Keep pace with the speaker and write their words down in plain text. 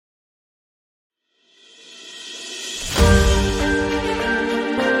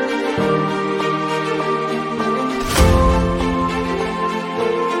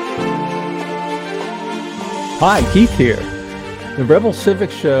Hi, Keith here. The Rebel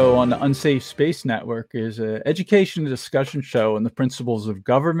Civics Show on the Unsafe Space Network is an education and discussion show on the principles of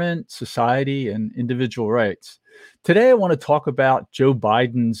government, society, and individual rights. Today, I want to talk about Joe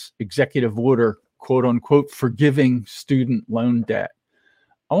Biden's executive order, quote unquote, forgiving student loan debt.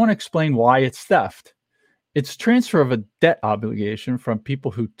 I want to explain why it's theft. It's transfer of a debt obligation from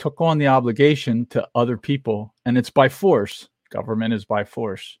people who took on the obligation to other people, and it's by force. Government is by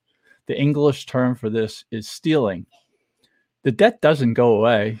force. The English term for this is stealing. The debt doesn't go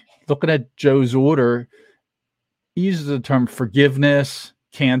away. Looking at Joe's order, he uses the term forgiveness,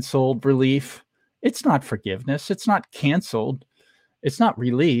 canceled, relief. It's not forgiveness. It's not canceled. It's not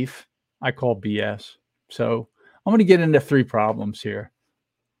relief. I call BS. So I'm going to get into three problems here.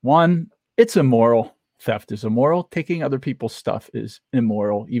 One, it's immoral. Theft is immoral. Taking other people's stuff is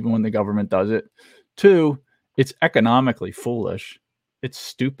immoral, even when the government does it. Two, it's economically foolish. It's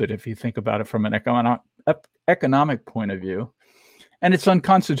stupid if you think about it from an economic point of view. And it's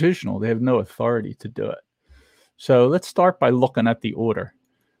unconstitutional. They have no authority to do it. So let's start by looking at the order.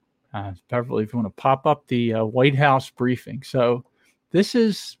 Beverly, if you want to pop up the White House briefing. So this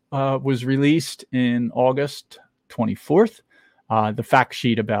was released in August 24th, the fact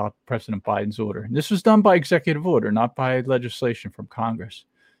sheet about President Biden's order. And this was done by executive order, not by legislation from Congress.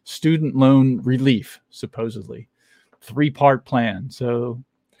 Student loan relief, supposedly. Three-part plan. So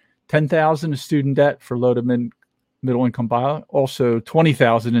 $10,000 in student debt for low to middle income buyout. Also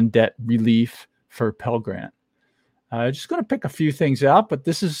 $20,000 in debt relief for Pell Grant. Just going to pick a few things out, but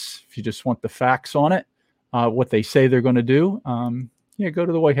this is, if you just want the facts on it, what they say they're going to do, go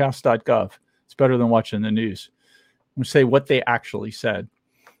to the whitehouse.gov. It's better than watching the news. I'm going to say what they actually said.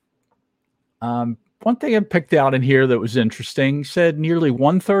 One thing I picked out in here that was interesting said nearly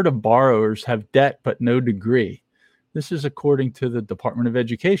 1/3 of borrowers have debt but no degree. This is according to the Department of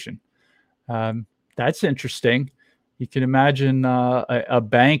Education. That's interesting. You can imagine a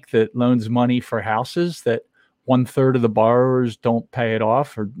bank that loans money for houses that 1/3 of the borrowers don't pay it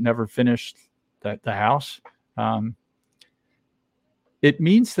off or never finish the house. It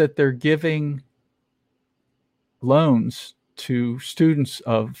means that they're giving loans to students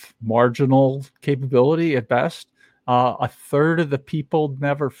of marginal capability at best. 1/3 of the people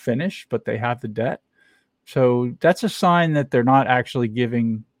never finish, but they have the debt. So that's a sign that they're not actually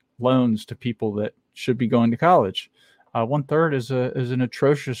giving loans to people that should be going to college. 1/3 is an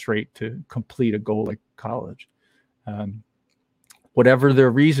atrocious rate to complete a goal like college. Whatever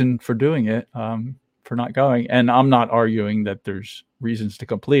their reason for doing it, for not going, and I'm not arguing that there's reasons to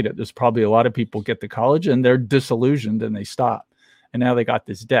complete it. There's probably a lot of people get to college and they're disillusioned and they stop. And now they got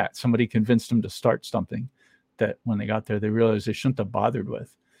this debt. Somebody convinced them to start something that when they got there, they realized they shouldn't have bothered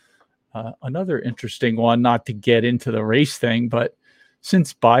with. Another interesting one, not to get into the race thing, but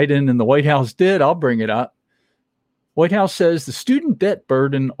since Biden and the White House did, I'll bring it up. White House says the student debt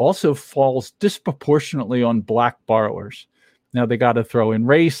burden also falls disproportionately on Black borrowers. Now they got to throw in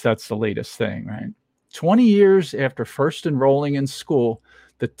race. That's the latest thing, right? 20 years after first enrolling in school,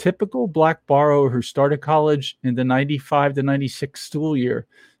 the typical Black borrower who started college in the 95 to 96 school year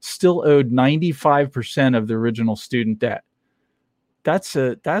still owed 95% of the original student debt. That's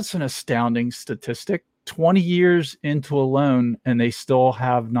an astounding statistic. 20 years into a loan and they still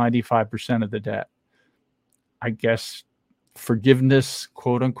have 95% of the debt. I guess forgiveness,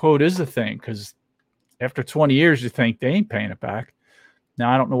 quote unquote, is the thing, because after 20 years, you think they ain't paying it back.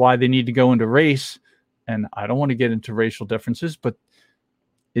 Now, I don't know why they need to go into race, and I don't want to get into racial differences, but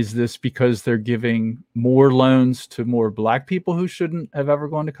is this because they're giving more loans to more Black people who shouldn't have ever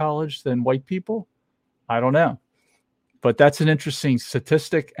gone to college than white people? I don't know. But that's an interesting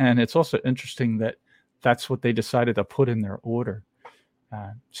statistic, and it's also interesting that that's what they decided to put in their order.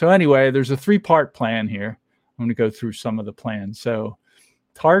 So anyway, there's a three-part plan here. I'm going to go through some of the plans. So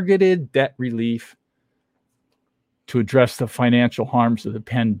targeted debt relief to address the financial harms of the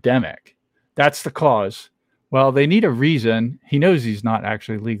pandemic. That's the cause. Well, they need a reason. He knows he's not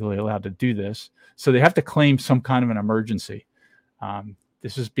actually legally allowed to do this. So they have to claim some kind of an emergency.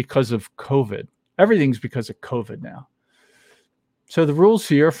 This is because of COVID. Everything's because of COVID now. So the rules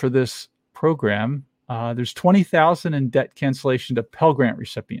here for this program, there's $20,000 in debt cancellation to Pell Grant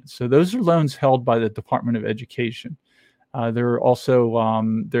recipients. So those are loans held by the Department of Education. They're also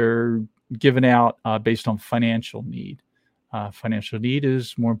they're given out based on financial need. Financial need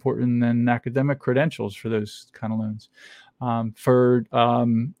is more important than academic credentials for those kind of loans. For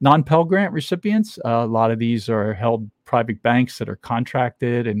non-Pell Grant recipients, a lot of these are held private banks that are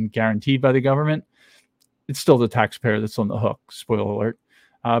contracted and guaranteed by the government. It's still the taxpayer that's on the hook, spoiler alert.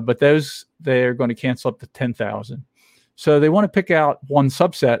 But those, they're going to cancel up to $10,000. So they want to pick out one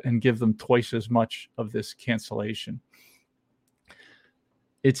subset and give them twice as much of this cancellation.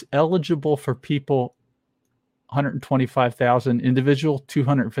 It's eligible for people 125,000 individual,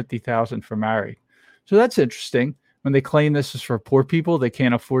 250,000 for married. So that's interesting. When they claim this is for poor people, they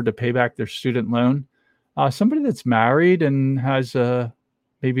can't afford to pay back their student loan. Somebody that's married and has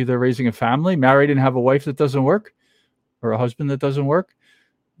maybe they're raising a family, married and have a wife that doesn't work or a husband that doesn't work,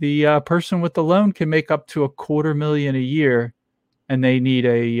 the person with the loan can make up to $250,000 a year, and they need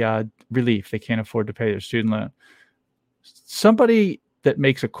a relief. They can't afford to pay their student loan. Somebody that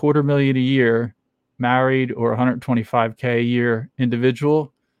makes $250,000 a year, married or 125K a year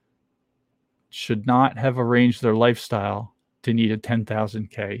individual, should not have arranged their lifestyle to need a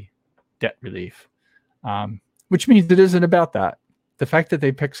 10,000K debt relief, which means it isn't about that. The fact that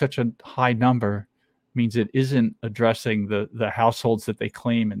they pick such a high number means it isn't addressing the households that they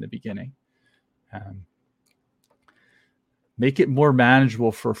claim in the beginning. Make it more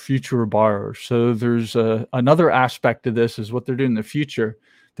manageable for future borrowers. So there's another aspect of this is what they're doing in the future.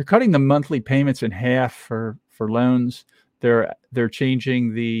 They're cutting the monthly payments in half for loans. They're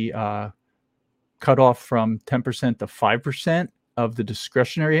changing the cutoff from 10% to 5% of the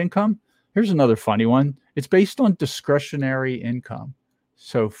discretionary income. Here's another funny one. It's based on discretionary income.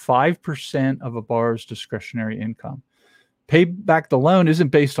 So 5% of a borrower's discretionary income. Pay back the loan isn't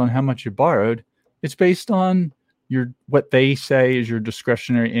based on how much you borrowed. It's based on what they say is your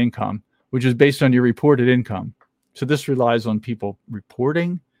discretionary income, which is based on your reported income. So this relies on people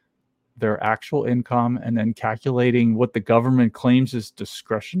reporting their actual income and then calculating what the government claims is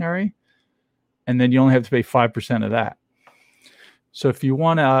discretionary. And then you only have to pay 5% of that. So if you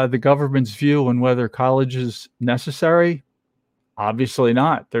want the government's view on whether college is necessary, obviously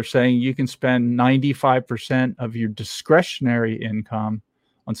not. They're saying you can spend 95% of your discretionary income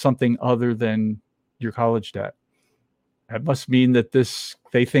on something other than your college debt. That must mean that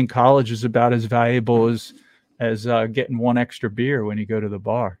they think college is about as valuable as getting one extra beer when you go to the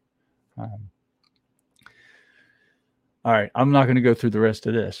bar. All right, I'm not going to go through the rest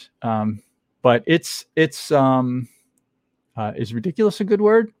of this, but is ridiculous a good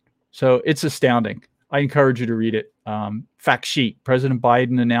word? So it's astounding. I encourage you to read it. Fact sheet: President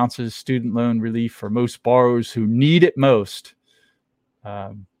Biden announces student loan relief for most borrowers who need it most.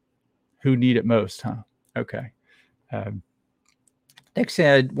 Who need it most, huh? Okay. Next,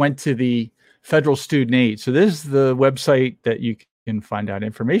 I went to the federal student aid. So this is the website that you can find out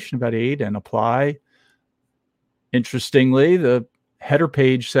information about aid and apply. Interestingly, the header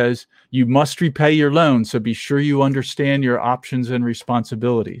page says you must repay your loan, so be sure you understand your options and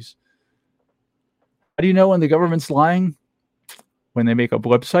responsibilities. How do you know when the government's lying? When they make a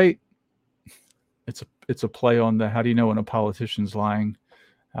website? It's a play on the how do you know when a politician's lying?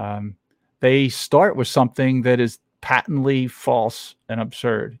 They start with something that is patently false and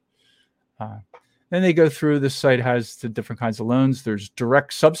absurd. Then they go through, this site has the different kinds of loans. There's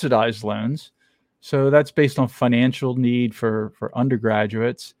direct subsidized loans. So that's based on financial need for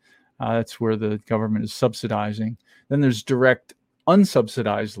undergraduates. That's where the government is subsidizing. Then there's direct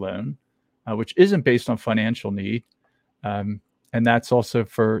unsubsidized loan, which isn't based on financial need. And that's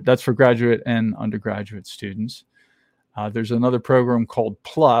for graduate and undergraduate students. There's another program called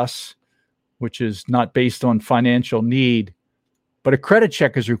Plus, which is not based on financial need, but a credit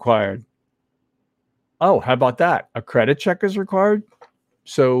check is required. Oh, how about that? A credit check is required?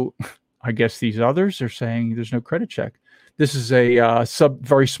 So I guess these others are saying there's no credit check. This is a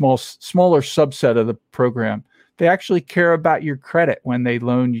very smaller subset of the program. They actually care about your credit when they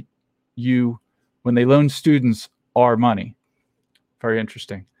loan students our money. Very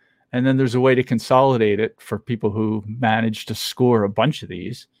interesting. And then there's a way to consolidate it for people who manage to score a bunch of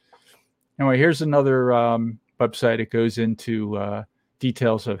these. Anyway, here's another website. It goes into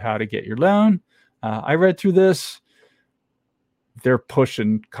details of how to get your loan. I read through this. They're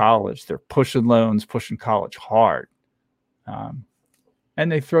pushing college. They're pushing loans, pushing college hard.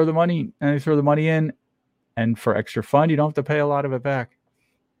 And they throw the money in, and for extra fund, you don't have to pay a lot of it back.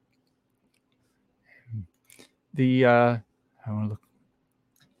 I want to look.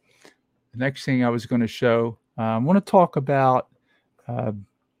 The next thing I was going to show, I want to talk about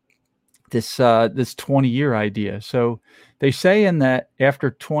this 20-year idea. So they say in that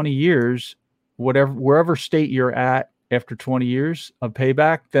after 20 years, wherever state you're at after 20 years of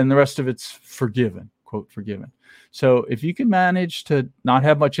payback, then the rest of it's forgiven, quote, forgiven. So if you can manage to not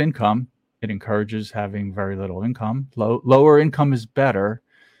have much income, it encourages having very little income. Lower income is better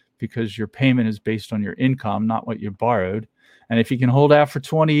because your payment is based on your income, not what you borrowed. And if you can hold out for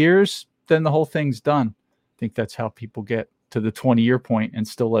 20 years, then the whole thing's done. I think that's how people get to the 20-year point and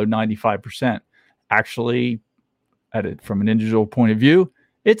still owe 95%. Actually, at it from an individual point of view,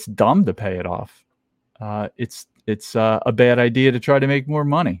 it's dumb to pay it off. It's a bad idea to try to make more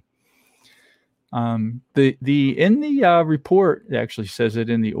money. In the report, it actually says it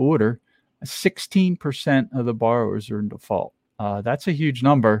in the order, 16% of the borrowers are in default. That's a huge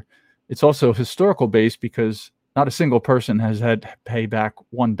number. It's also historical based because not a single person has had to pay back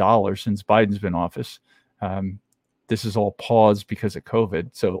 $1 since Biden's been in office. This is all paused because of COVID.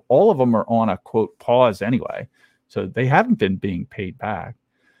 So all of them are on a quote pause anyway. So they haven't been being paid back.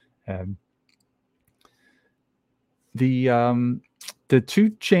 The two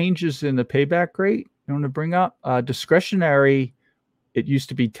changes in the payback rate I want to bring up, discretionary, it used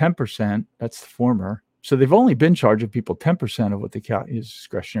to be 10%. That's the former. So they've only been charging people 10% of what they count is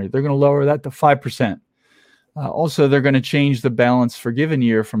discretionary. They're going to lower that to 5%. Also, they're going to change the balance forgiven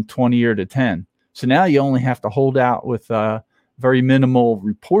year from 20 year to 10. So now you only have to hold out with very minimal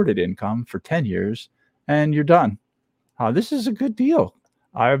reported income for 10 years and you're done. This is a good deal.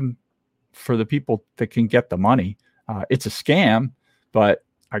 For the people that can get the money. It's a scam, but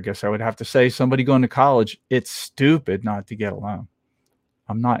I guess I would have to say somebody going to college, it's stupid not to get a loan.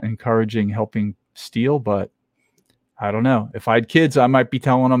 I'm not encouraging helping steal, but I don't know. If I had kids, I might be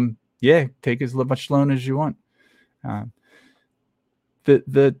telling them, yeah, take as much loan as you want.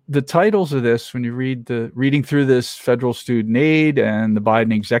 The titles of this, when you reading through this federal student aid and the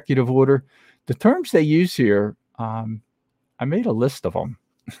Biden executive order, the terms they use here, I made a list of them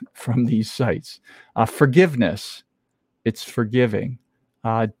from these sites. Forgiveness, it's forgiving.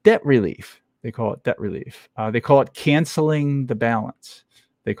 Debt relief, they call it debt relief. They call it canceling the balance.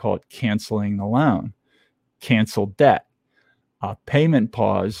 They call it canceling the loan, cancel debt, payment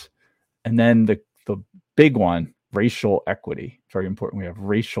pause, and then the big one, racial equity. Very important. We have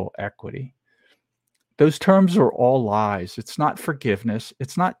racial equity. Those terms are all lies. It's not forgiveness.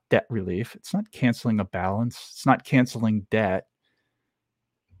 It's not debt relief. It's not canceling a balance. It's not canceling debt.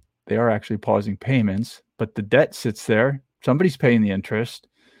 They are actually pausing payments, but the debt sits there. Somebody's paying the interest.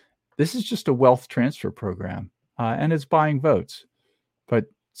 This is just a wealth transfer program, and it's buying votes. But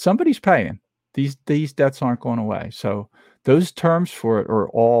somebody's paying. These debts aren't going away. So those terms for it are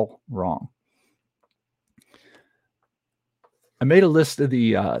all wrong. I made a list of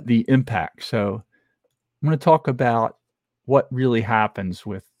the impact. So I'm going to talk about what really happens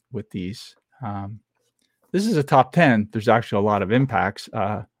with these. This is a top 10. There's actually a lot of impacts.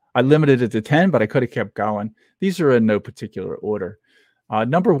 I limited it to 10, but I could have kept going. These are in no particular order.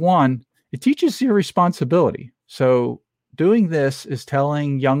 Number one, it teaches you responsibility. So doing this is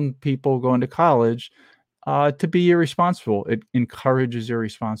telling young people going to college to be irresponsible. It encourages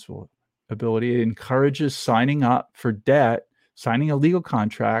irresponsibility. It encourages signing up for debt, signing a legal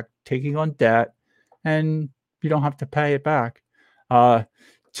contract, taking on debt, and you don't have to pay it back.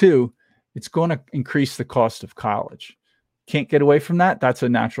 Two, it's going to increase the cost of college. Can't get away from that. That's a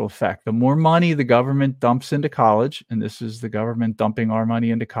natural effect. The more money the government dumps into college, and this is the government dumping our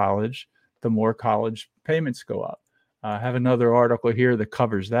money into college, the more college payments go up. I have another article here that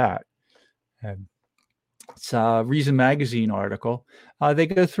covers that. It's a Reason Magazine article. They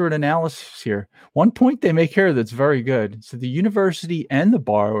go through an analysis here. One point they make here that's very good. So the university and the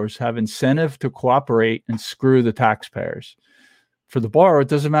borrowers have incentive to cooperate and screw the taxpayers. For the borrower, it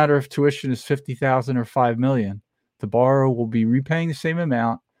doesn't matter if tuition is $50,000 or $5 million. The borrower will be repaying the same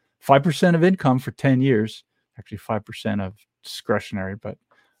amount, 5% of income for 10 years, actually 5% of discretionary, but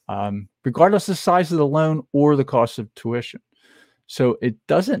regardless of the size of the loan or the cost of tuition. So it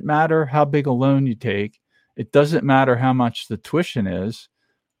doesn't matter how big a loan you take. It doesn't matter how much the tuition is.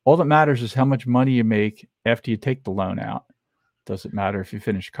 All that matters is how much money you make after you take the loan out. Doesn't matter if you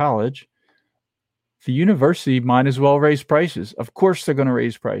finish college. The university might as well raise prices. Of course, they're going to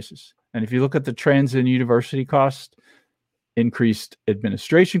raise prices. And if you look at the trends in university costs, increased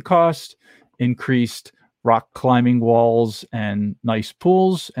administration costs, increased rock climbing walls and nice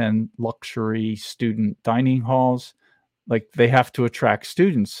pools and luxury student dining halls, like they have to attract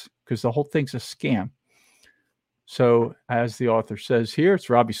students because the whole thing's a scam. So as the author says here, it's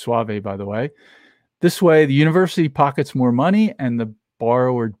Robbie Suave, by the way, this way the university pockets more money and the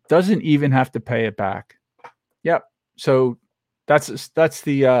borrower doesn't even have to pay it back. Yep. So that's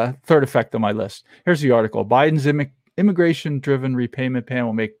the third effect on my list. Here's the article. Biden's immigration-driven repayment plan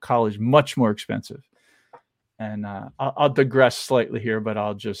will make college much more expensive. And I'll digress slightly here, but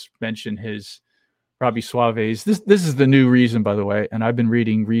I'll just mention Robbie Suave's. This is the new Reason, by the way, and I've been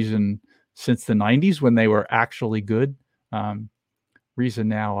reading Reason since the 90s when they were actually good. Reason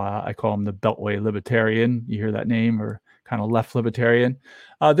now, I call him the Beltway Libertarian. You hear that name, or kind of left libertarian.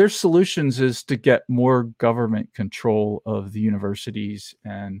 Their solutions is to get more government control of the universities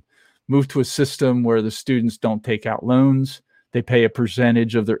and move to a system where the students don't take out loans. They pay a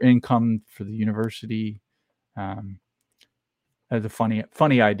percentage of their income for the university. The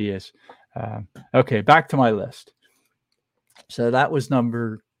funny ideas. Okay, back to my list. So that was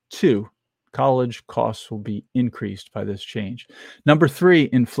number 2. College costs will be increased by this change. Number 3,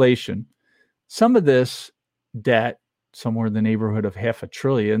 inflation. Some of this debt, somewhere in the neighborhood of $500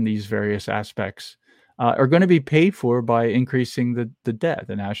 billion, these various aspects, are going to be paid for by increasing the debt,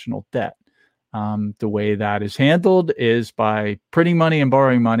 the national debt. The way that is handled is by printing money and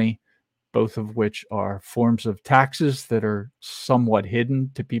borrowing money, both of which are forms of taxes that are somewhat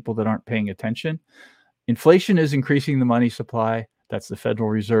hidden to people that aren't paying attention. Inflation is increasing the money supply. That's the Federal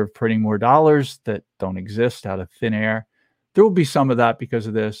Reserve printing more dollars that don't exist out of thin air. There will be some of that because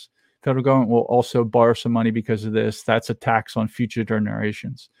of this. Federal government will also borrow some money because of this. That's a tax on future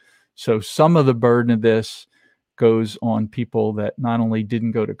generations. So some of the burden of this goes on people that not only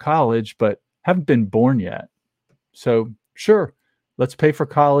didn't go to college, but haven't been born yet. So sure, let's pay for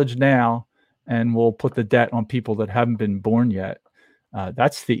college now, and we'll put the debt on people that haven't been born yet.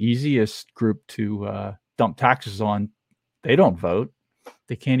 That's the easiest group to dump taxes on. They don't vote.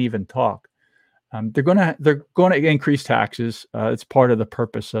 They can't even talk. They're going to increase taxes. It's part of the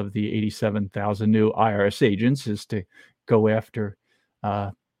purpose of the 87,000 new IRS agents is to go after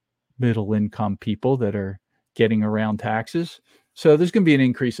middle income people that are getting around taxes. So there's going to be an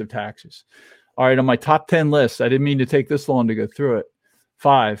increase of taxes. All right, on my top 10 list, I didn't mean to take this long to go through it.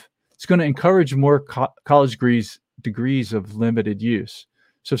 5, it's going to encourage more college degrees of limited use.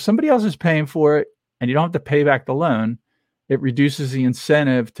 So if somebody else is paying for it and you don't have to pay back the loan, it reduces the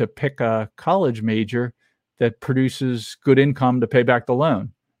incentive to pick a college major that produces good income to pay back the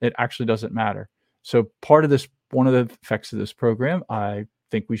loan. It actually doesn't matter. So part of this, one of the effects of this program, I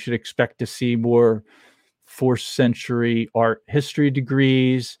think we should expect to see more 4th century art history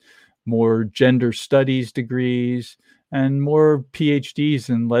degrees, more gender studies degrees, and more PhDs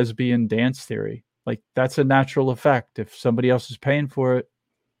in lesbian dance theory. Like that's a natural effect. If somebody else is paying for it,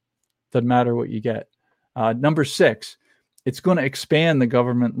 doesn't matter what you get. Number 6, it's going to expand the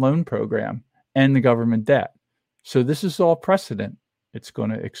government loan program and the government debt. So this is all precedent. This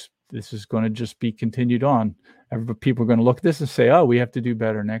is going to just be continued on. People are going to look at this and say, oh, we have to do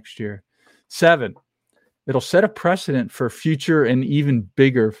better next year. 7, it'll set a precedent for future and even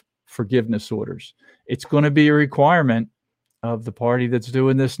bigger forgiveness orders. It's going to be a requirement of the party that's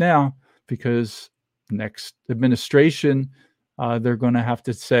doing this now, because next administration, they're going to have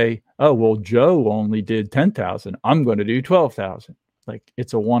to say, oh, well, Joe only did 10,000. I'm going to do 12,000. Like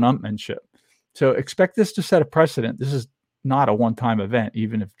it's a one-upmanship. So expect this to set a precedent. This is not a one-time event,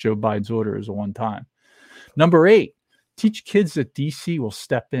 even if Joe Biden's order is a one-time. Number 8, teach kids that DC will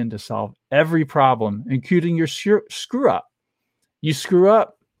step in to solve every problem, including your screw up. You screw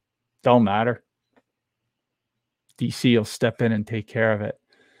up, don't matter. DC will step in and take care of it.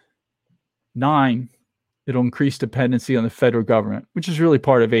 9, it'll increase dependency on the federal government, which is really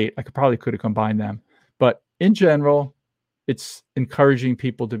part of 8. I could have combined them. But in general, it's encouraging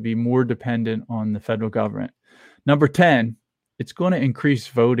people to be more dependent on the federal government. Number 10, it's going to increase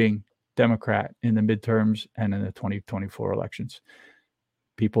voting Democrat in the midterms and in the 2024 elections.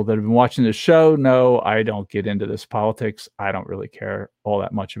 People that have been watching this show know I don't get into this politics. I don't really care all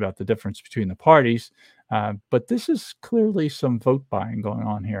that much about the difference between the parties. But this is clearly some vote buying going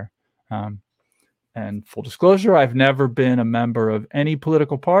on here. And full disclosure, I've never been a member of any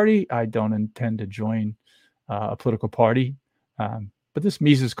political party. I don't intend to join a political party. But this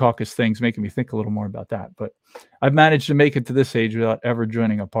Mises Caucus thing's making me think a little more about that. But I've managed to make it to this age without ever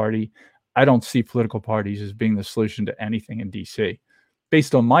joining a party. I don't see political parties as being the solution to anything in D.C.,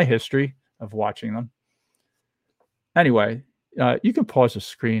 based on my history of watching them. Anyway, you can pause the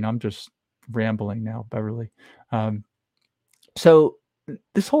screen. I'm just rambling now, Beverly. So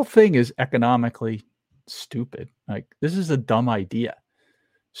this whole thing is economically stupid. Like, this is a dumb idea.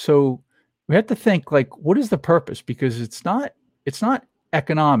 So we have to think, like, what is the purpose? Because it's not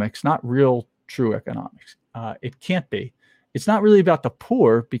economics, not real true economics. It can't be. It's not really about the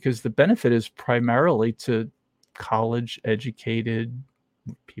poor, because the benefit is primarily to college educated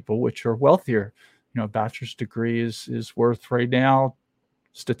people, which are wealthier. You know, a bachelor's degree is worth right now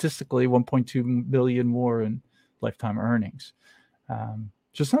statistically 1.2 million more in lifetime earnings.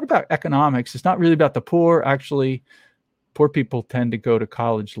 So it's not about economics. It's not really about the poor. Actually, poor people tend to go to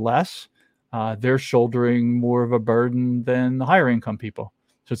college less. They're shouldering more of a burden than the higher income people.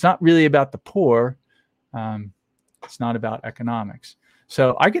 So it's not really about the poor. It's not about economics.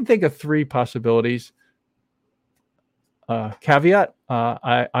 So I can think of 3 possibilities. Caveat,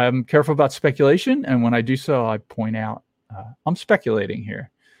 I'm careful about speculation. And when I do so, I point out I'm speculating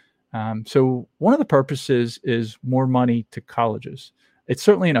here. So one of the purposes is more money to colleges. It's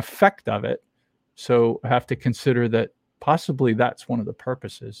certainly an effect of it. So I have to consider that possibly that's one of the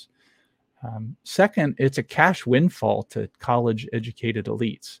purposes. Second, it's a cash windfall to college-educated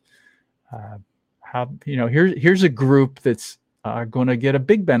elites. Here's a group that's going to get a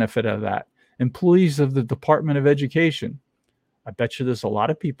big benefit of that. Employees of the Department of Education. I bet you there's a lot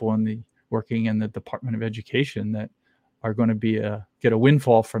of people working in the Department of Education that are going to get a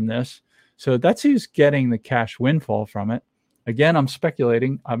windfall from this. So that's who's getting the cash windfall from it. Again, I'm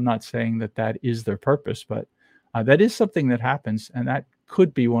speculating. I'm not saying that is their purpose, but that is something that happens, and that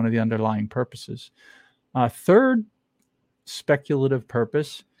could be one of the underlying purposes. Third speculative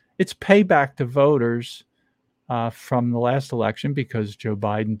purpose, it's payback to voters from the last election, because Joe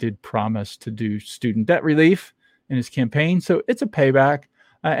Biden did promise to do student debt relief in his campaign. So it's a payback,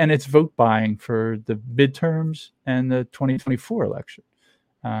 and it's vote buying for the midterms and the 2024 election.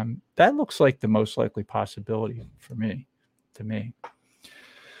 That looks like the most likely possibility to me.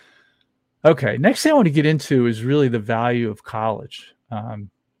 Okay, next thing I want to get into is really the value of college.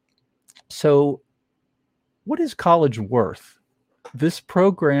 So what is college worth? This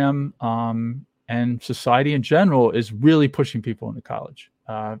program and society in general is really pushing people into college.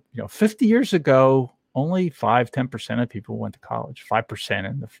 50 years ago, only 5-10% of people went to college, 5%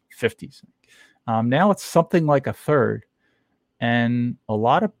 in the 50s. Now it's something like a third. And a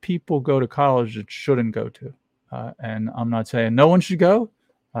lot of people go to college that shouldn't go to. And I'm not saying no one should go.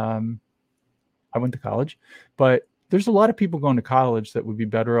 I went to college, but there's a lot of people going to college that would be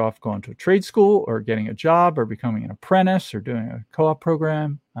better off going to a trade school or getting a job or becoming an apprentice or doing a co-op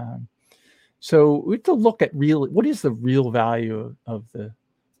program. So we have to look at what is the real value of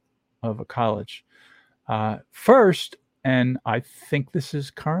a college. First, and I think this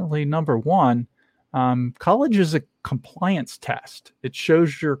is currently number one, college is a compliance test. It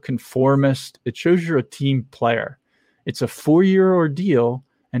shows you're conformist. It shows you're a team player. It's a 4-year ordeal,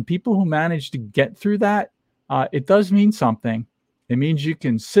 and people who manage to get through that, it does mean something. It means you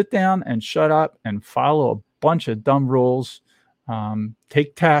can sit down and shut up and follow a bunch of dumb rules,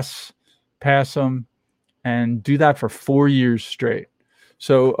 take tests, pass them, and do that for 4 years straight.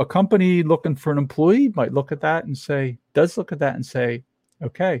 So a company looking for an employee might look at that and say,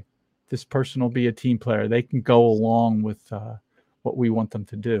 okay, this person will be a team player. They can go along with what we want them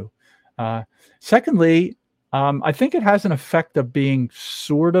to do. Secondly, I think it has an effect of being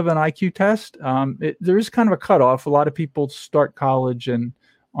sort of an IQ test. There is kind of a cutoff. A lot of people start college and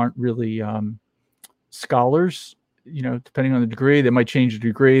aren't really scholars. Depending on the degree, they might change the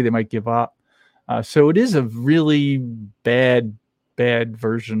degree, they might give up. So it is a really bad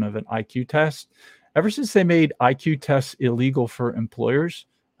version of an IQ test. Ever since they made IQ tests illegal for employers,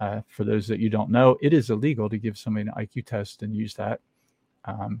 for those that you don't know, it is illegal to give somebody an IQ test and use that.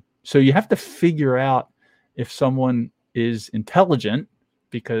 So you have to figure out if someone is intelligent,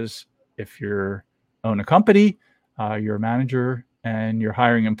 because if you own a company, you're a manager and you're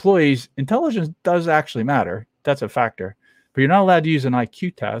hiring employees, intelligence does actually matter. That's a factor, but you're not allowed to use an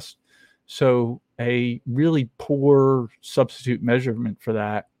IQ test. So a really poor substitute measurement for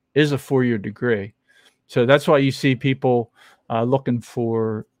that is a 4-year degree. So that's why you see people looking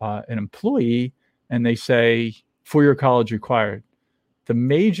for an employee and they say 4-year college required. The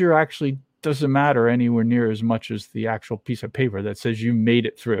major actually doesn't matter anywhere near as much as the actual piece of paper that says you made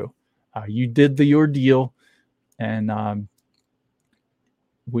it through. You did the ordeal, and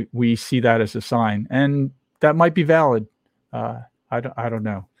we see that as a sign, and that might be valid. I don't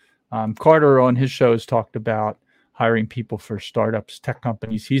know. Carter on his show has talked about hiring people for startups, tech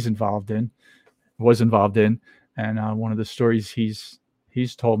companies was involved in, and one of the stories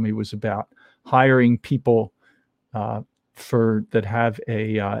he's told me was about hiring people that have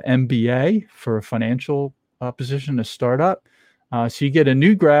a MBA for a financial position, a startup. So you get a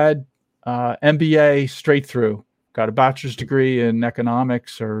new grad MBA straight through, got a bachelor's degree in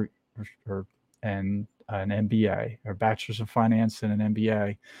economics and an MBA, or bachelor's of finance and an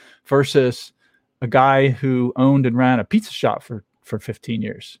MBA, versus a guy who owned and ran a pizza shop for 15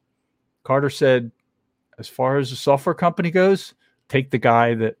 years. Carter said, as far as the software company goes, take the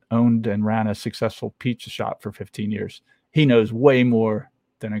guy that owned and ran a successful pizza shop for 15 years. He knows way more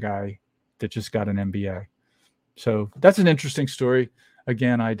than a guy that just got an MBA. So that's an interesting story.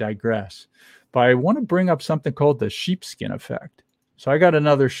 Again, I digress. But I want to bring up something called the sheepskin effect. So I got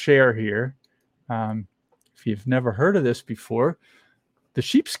another share here. If you've never heard of this before, the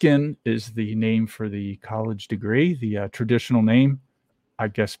sheepskin is the name for the college degree, the traditional name. I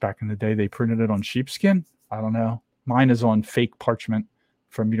guess back in the day they printed it on sheepskin. I don't know. Mine is on fake parchment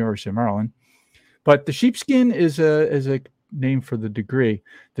from University of Maryland. But the sheepskin is a name for the degree.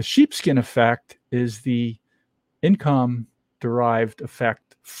 The sheepskin effect is the income-derived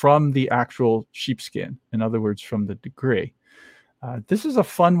effect from the actual sheepskin. In other words, from the degree. This is a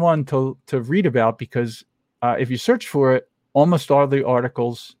fun one to read about because if you search for it, almost all the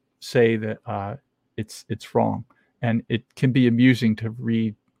articles say that it's wrong, and it can be amusing to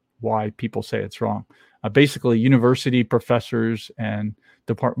read why people say it's wrong. Basically, university professors and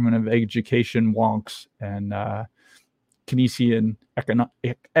Department of Education wonks and Keynesian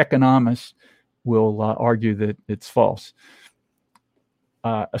economists will argue that it's false.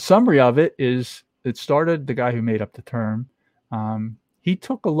 A summary of it is, it started, the guy who made up the term, he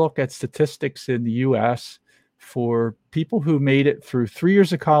took a look at statistics in the U.S. for people who made it through 3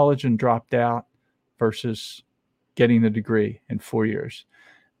 years of college and dropped out versus getting the degree in 4 years,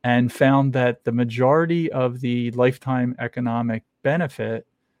 and found that the majority of the lifetime economic benefit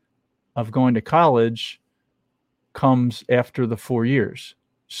of going to college comes after the 4 years.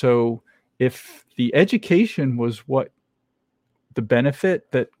 So if the education was what the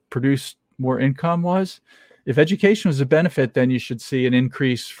benefit that produced more income was, if education was a benefit, then you should see an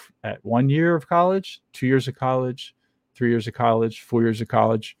increase at 1 year of college, 2 years of college, 3 years of college, 4 years of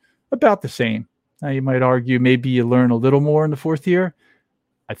college, about the same. Now you might argue maybe you learn a little more in the fourth year.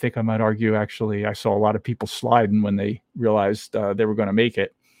 I think I might argue, actually, I saw a lot of people sliding when they realized they were going to make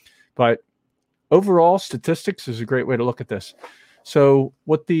it. But overall, statistics is a great way to look at this. So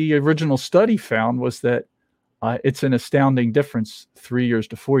what the original study found was that it's an astounding difference, 3 years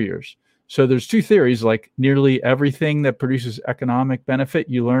to 4 years. So there's two theories, like nearly everything that produces economic benefit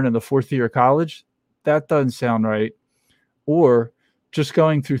you learn in the fourth year of college. That doesn't sound right. Or just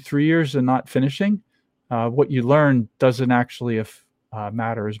going through 3 years and not finishing, what you learn doesn't actually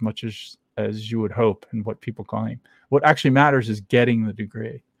matter as much as you would hope and what people claim. What actually matters is getting the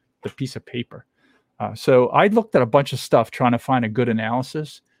degree, the piece of paper. So I looked at a bunch of stuff trying to find a good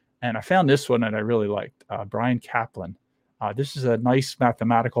analysis, and I found this one that I really liked, Brian Kaplan. This is a nice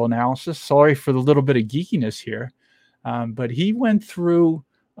mathematical analysis. Sorry for the little bit of geekiness here, but he went through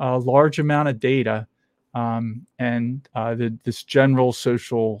a large amount of data and this general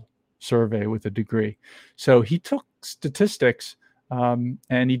social survey with a degree. So he took statistics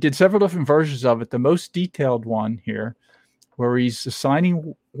and he did several different versions of it. The most detailed one here, where he's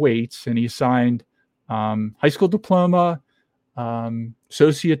assigning weights, and he assigned high school diploma,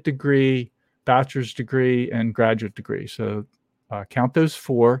 associate degree, bachelor's degree, and graduate degree. So count those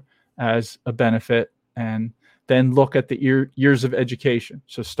four as a benefit, and then look at the years of education.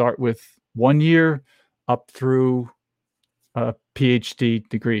 So start with 1 year up through PhD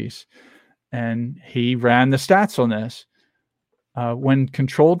degrees. And he ran the stats on this. When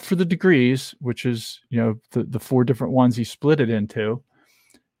controlled for the degrees, which is, the four different ones he split it into,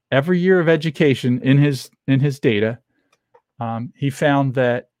 every year of education in his data, he found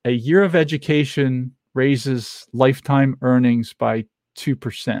that a year of education raises lifetime earnings by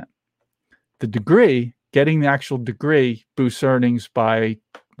 2%. The degree, getting the actual degree, boosts earnings by,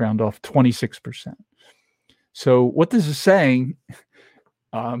 round off, 26%. So what this is saying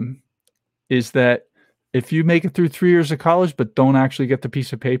is that if you make it through 3 years of college but don't actually get the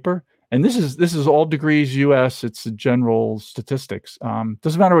piece of paper, and this is all degrees US, it's the general statistics.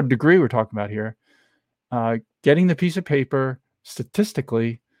 Doesn't matter what degree we're talking about here. Getting the piece of paper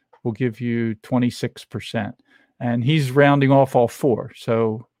statistically will give you 26%. And he's rounding off all four.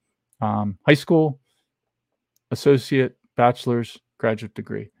 So high school, associate, bachelor's, graduate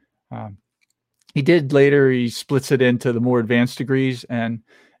degree. He did later, he splits it into the more advanced degrees, and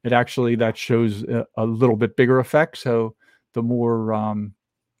it actually, that shows a little bit bigger effect. So the more,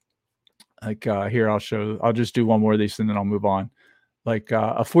 here, I'll just do one more of these and then I'll move on. Like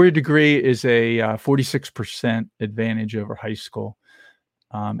a 4-year degree is a 46% advantage over high school.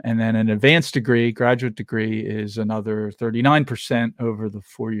 And then an advanced degree, graduate degree, is another 39% over the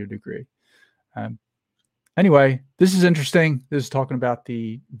 4-year degree. Anyway, this is interesting. This is talking about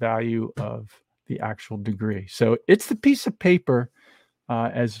the value of the actual degree. So it's the piece of paper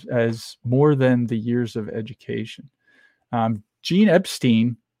as more than the years of education. Gene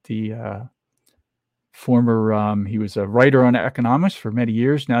Epstein, the former, he was a writer on economics for many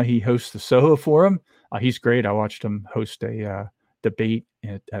years. Now he hosts the Soho Forum. He's great. I watched him host a debate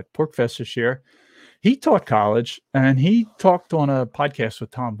at PorcFest this year. He taught college, and he talked on a podcast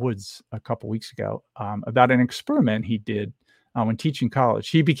with Tom Woods a couple weeks ago about an experiment he did when teaching college.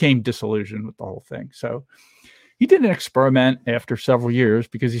 He became disillusioned with the whole thing. So he did an experiment after several years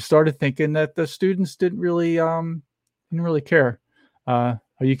because he started thinking that the students didn't really care.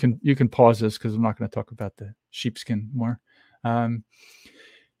 You can pause this because I'm not going to talk about the sheepskin more.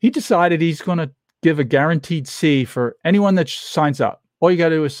 He decided he's going to give a guaranteed C for anyone that signs up. All you got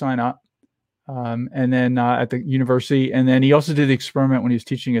to do is sign up. And then at the university. And then he also did the experiment when he was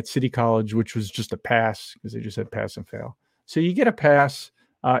teaching at City College, which was just a pass because they just had pass and fail. So you get a pass.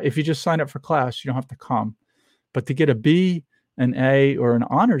 If you just sign up for class, you don't have to come. But to get a B, an A, or an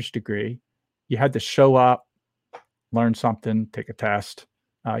honors degree, you had to show up, learn something, take a test.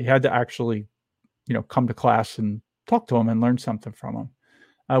 You had to actually, come to class and talk to them and learn something from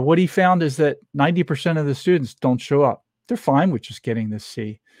them. What he found is that 90% of the students don't show up. They're fine with just getting this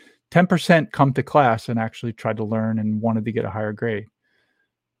C. 10% come to class and actually tried to learn and wanted to get a higher grade.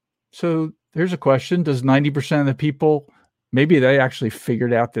 So here's a question. Does 90% of the people, maybe they actually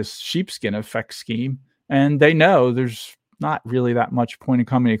figured out this sheepskin effect scheme and they know there's not really that much point in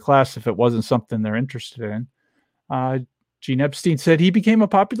coming to class if it wasn't something they're interested in. Gene Epstein said he became a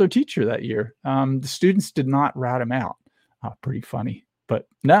popular teacher that year. The students did not rat him out. Pretty funny, but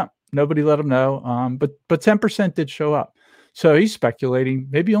no, nobody let him know. But 10% did show up. So he's speculating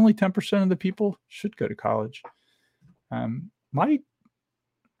maybe only 10% of the people should go to college. I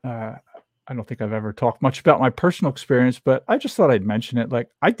don't think I've ever talked much about my personal experience, but I just thought I'd mention it. Like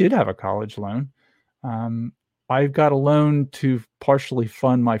I did have a college loan. I got a loan to partially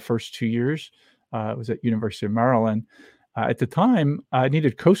fund my first 2 years. It was at University of Maryland. At the time, I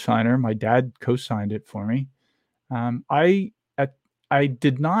needed cosigner. My dad co-signed it for me. I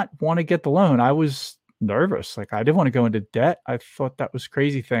did not want to get the loan. I was nervous. Like I didn't want to go into debt. I thought that was a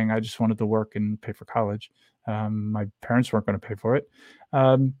crazy thing. I just wanted to work and pay for college. My parents weren't going to pay for it.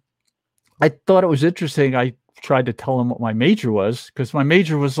 I thought it was interesting. I tried to tell them what my major was because my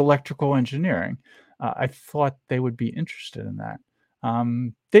major was electrical engineering. I thought they would be interested in that.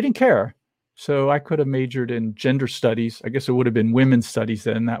 They didn't care. So I could have majored in gender studies. I guess it would have been women's studies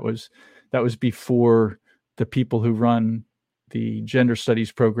then. That was before the people who run the gender studies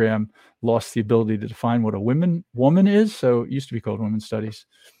program lost the ability to define what a woman is. So it used to be called women's studies.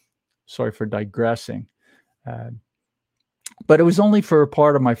 Sorry for digressing. But it was only for a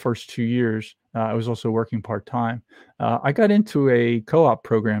part of my first 2 years. I was also working part-time. I got into a co-op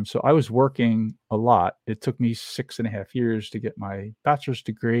program, so I was working a lot. It took me 6.5 years to get my bachelor's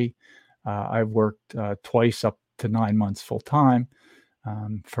degree. I've worked twice up to 9 months full-time.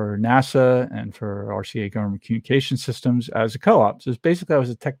 For NASA and for RCA Government Communication Systems as a co-op. So basically I was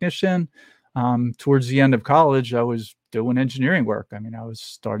a technician. Towards the end of college, I was doing engineering work. I mean, I was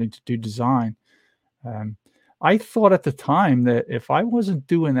starting to do design. I thought at the time that if I wasn't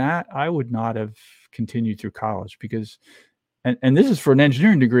doing that, I would not have continued through college because, and this is for an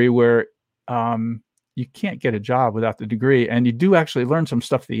engineering degree where you can't get a job without the degree, and you do actually learn some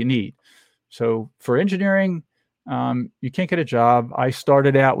stuff that you need. So for engineering, you can't get a job. I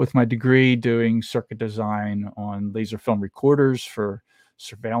started out with my degree doing circuit design on laser film recorders for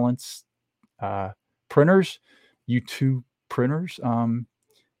surveillance printers, U2 printers.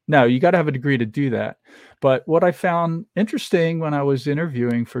 No, you got to have a degree to do that. But what I found interesting when I was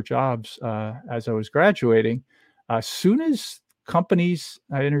interviewing for jobs as I was graduating, as soon as companies,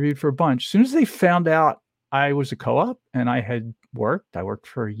 I interviewed for a bunch, as soon as they found out I was a co-op and I worked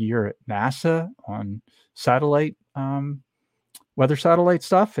for a year at NASA on satellite, weather satellite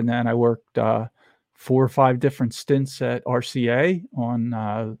stuff. And then I worked 4 or 5 different stints at RCA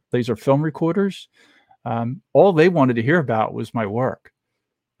on laser film recorders. All they wanted to hear about was my work.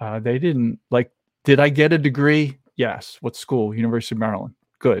 They didn't like, did I get a degree? Yes. What school? University of Maryland.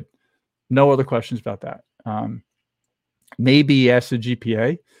 Good. No other questions about that. Maybe ask the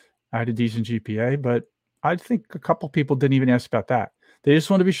GPA. I had a decent GPA, but I think a couple people didn't even ask about that. They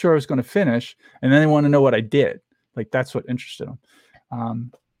just want to be sure I was going to finish, and then they want to know what I did. Like that's what interested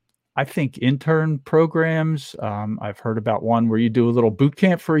them. I think intern programs. I've heard about one where you do a little boot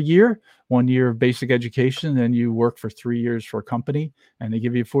camp for a year, 1 year of basic education, then you work for 3 years for a company, and they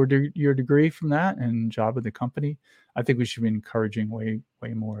give you a 4-year degree from that and job with the company. I think we should be encouraging way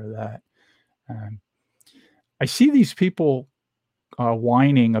more of that. I see these people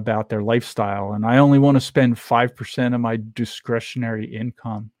whining about their lifestyle, and I only want to spend 5% of my discretionary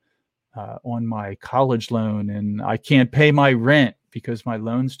income on my college loan, and I can't pay my rent because my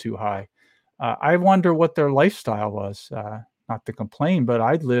loan's too high. I wonder what their lifestyle was. Not to complain, but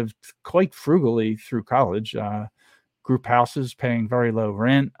I lived quite frugally through college. Group houses, paying very low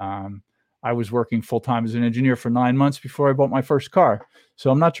rent. I was working full-time as an engineer for 9 months before I bought my first car.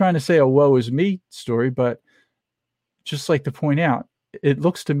 So I'm not trying to say a woe is me story, but just like to point out, it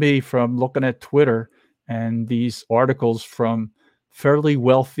looks to me from looking at Twitter and these articles from fairly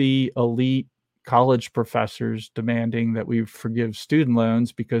wealthy, elite college professors demanding that we forgive student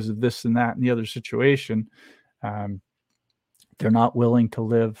loans because of this and that and the other situation. They're not willing to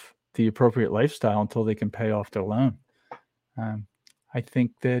live the appropriate lifestyle until they can pay off their loan. I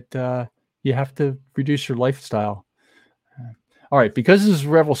think that you have to reduce your lifestyle. All right, because this is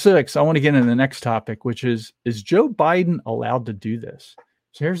Revel Civics, I want to get into the next topic, which is Joe Biden allowed to do this?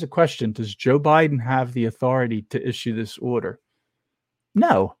 So here's the question. Does Joe Biden have the authority to issue this order?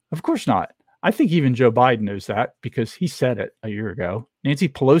 No, of course not. I think even Joe Biden knows that because he said it a year ago. Nancy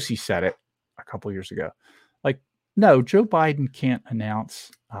Pelosi said it a couple of years ago. Like, no, Joe Biden can't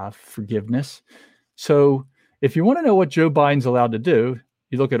announce forgiveness. So if you want to know what Joe Biden's allowed to do,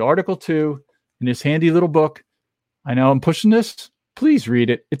 you look at Article 2 in this handy little book. I know I'm pushing this. Please read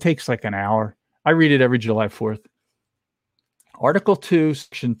it. It takes like an hour. I read it every July 4th. Article 2,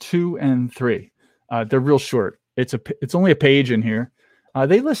 Section 2 and 3. They're real short. It's only a page in here.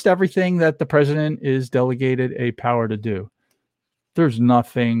 They list everything that the president is delegated a power to do. There's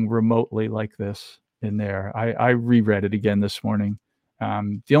nothing remotely like this in there. I reread it again this morning.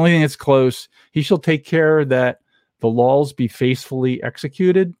 The only thing that's close, he shall take care that the laws be faithfully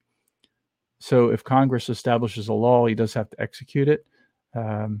executed. So if Congress establishes a law, he does have to execute it.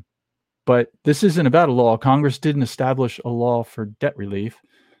 But this isn't about a law. Congress didn't establish a law for debt relief.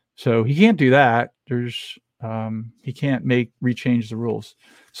 So he can't do that. He can't rechange the rules.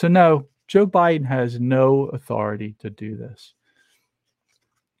 So no, Joe Biden has no authority to do this.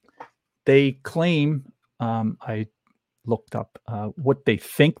 They claim, I looked up what they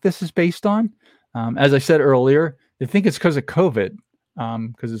think this is based on. As I said earlier, they think it's because of COVID,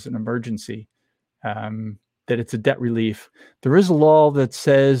 because it's an emergency, that it's a debt relief. There is a law that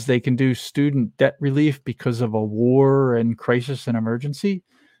says they can do student debt relief because of a war and crisis and emergency.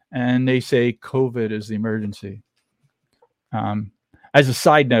 And they say COVID is the emergency. As a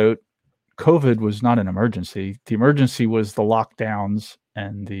side note, COVID was not an emergency. The emergency was the lockdowns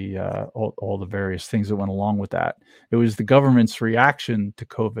and the all the various things that went along with that. It was the government's reaction to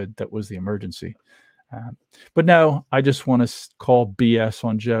COVID that was the emergency. But no, I just want to call BS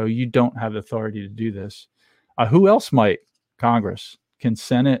on Joe. You don't have authority to do this. Who else might? Congress. Can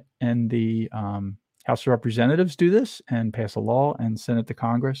Senate and the House of Representatives do this and pass a law and send it to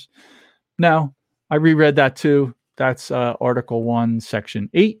Congress? No, I reread that too. That's Article 1, Section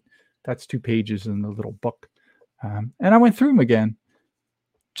 8. That's 2 pages in the little book. And I went through them again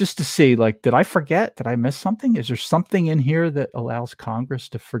just to see, like, did I forget? Did I miss something? Is there something in here that allows Congress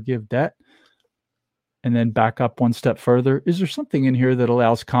to forgive debt? And then back up one step further. Is there something in here that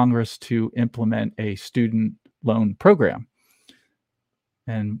allows Congress to implement a student loan program?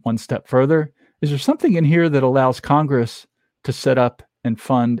 And one step further, is there something in here that allows Congress to set up and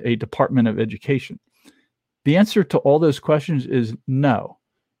fund a Department of Education? The answer to all those questions is no.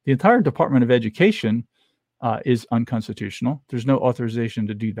 The entire Department of Education is unconstitutional. There's no authorization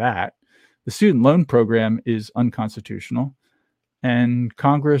to do that. The student loan program is unconstitutional. And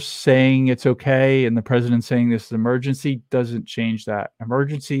Congress saying it's okay and the president saying this is an emergency doesn't change that.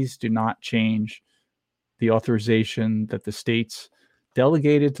 Emergencies do not change the authorization that the states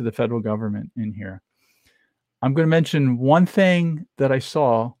delegated to the federal government in here. I'm going to mention one thing that I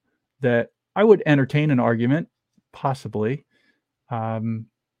saw that I would entertain an argument, possibly. Article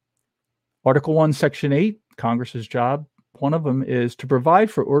 1, Section 8, Congress's job. One of them is to provide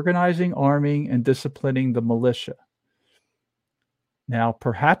for organizing, arming, and disciplining the militia. Now,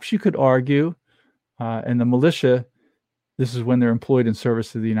 perhaps you could argue, and the militia, this is when they're employed in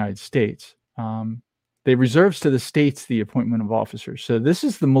service to the United States. They reserves to the states the appointment of officers. So this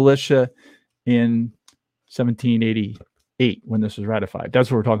is the militia in 1788 when this was ratified.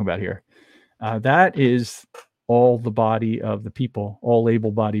 That's what we're talking about here. That is all the body of the people, all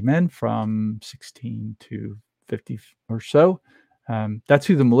able-bodied men from 16 to 50 or so. That's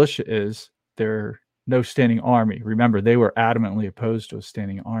who the militia is. They're no standing army. Remember, they were adamantly opposed to a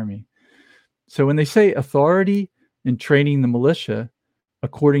standing army. So when they say authority in training the militia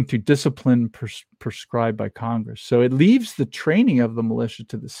according to discipline prescribed by Congress, so it leaves the training of the militia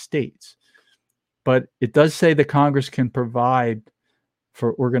to the states. But it does say that Congress can provide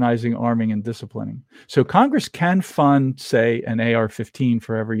for organizing, arming, and disciplining. So Congress can fund, say, an AR-15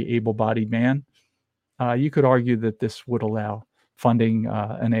 for every able-bodied man. You could argue that this would allow funding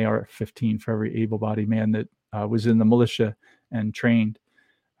an AR-15 for every able-bodied man that was in the militia and trained.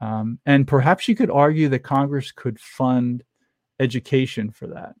 And perhaps you could argue that Congress could fund education for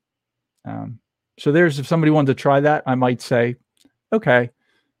that. So if somebody wanted to try that, I might say, okay,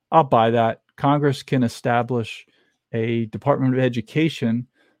 I'll buy that. Congress can establish a Department of Education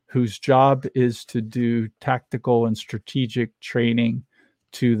whose job is to do tactical and strategic training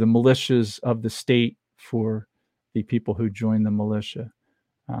to the militias of the state for the people who join the militia.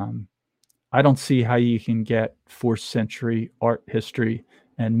 I don't see how you can get 4th century art history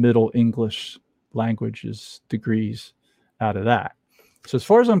and Middle English languages degrees out of that. So as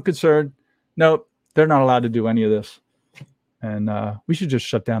far as I'm concerned, no, they're not allowed to do any of this. And we should just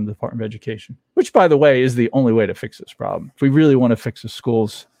shut down the Department of Education, which, by the way, is the only way to fix this problem. If we really want to fix the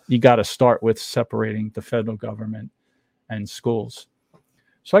schools, you got to start with separating the federal government and schools.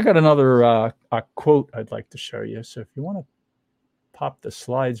 So I got another a quote I'd like to show you. So if you want to pop the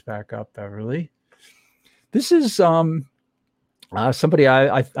slides back up, Beverly. This is somebody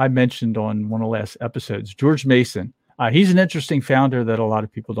I mentioned on one of the last episodes, George Mason. He's an interesting founder that a lot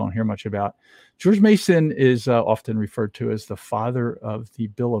of people don't hear much about. George Mason is often referred to as the father of the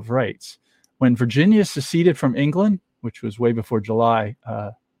Bill of Rights. When Virginia seceded from England, which was way before July,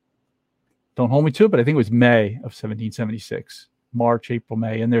 don't hold me to it, but I think it was May of 1776, March, April,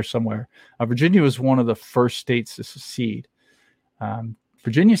 May, in there somewhere. Virginia was one of the first states to secede.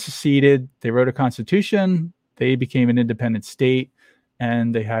 Virginia seceded. They wrote a constitution. They became an independent state,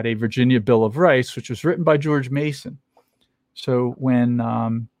 and they had a Virginia Bill of Rights, which was written by George Mason. So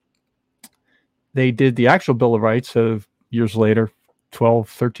when they did the actual Bill of Rights, so years later, 12,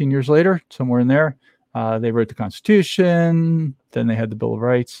 13 years later, somewhere in there, they wrote the Constitution. Then they had the Bill of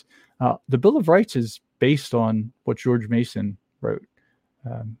Rights. The Bill of Rights is based on what George Mason wrote.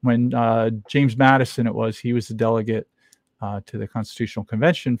 When James Madison, he was the delegate to the Constitutional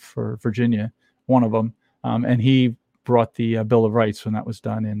Convention for Virginia, one of them, and he brought the Bill of Rights when that was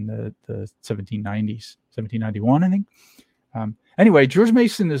done in the 1790s, 1791, I think. Anyway, George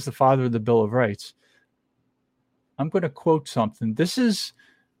Mason is the father of the Bill of Rights. I'm going to quote something. This is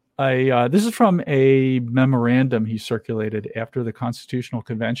from a memorandum he circulated after the Constitutional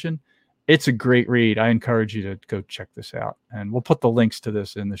Convention. It's a great read. I encourage you to go check this out. And we'll put the links to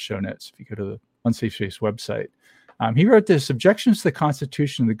this in the show notes if you go to the Unsafe Space website. He wrote this: objections to the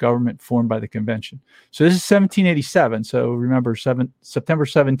Constitution of the government formed by the convention. So this is 1787. So remember, September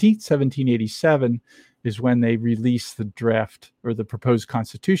 17th, 1787 is when they released the draft or the proposed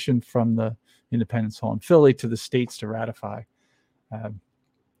Constitution from the Independence Hall in Philly to the states to ratify.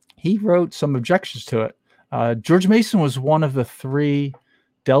 He wrote some objections to it. George Mason was one of the three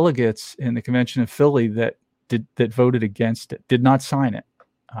delegates in the Convention of Philly that voted against it, did not sign it.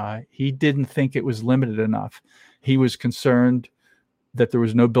 He didn't think it was limited enough. He was concerned that there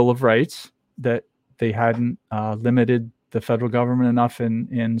was no Bill of Rights, that they hadn't limited the federal government enough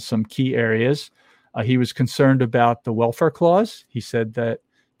in some key areas. He was concerned about the welfare clause. He said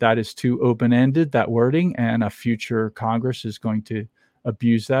that is too open-ended, that wording, and a future Congress is going to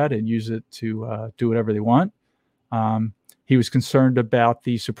abuse that and use it to do whatever they want. He was concerned about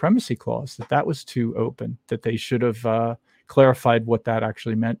the supremacy clause, that was too open, that they should have clarified what that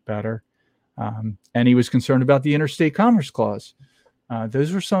actually meant better. And he was concerned about the interstate commerce clause.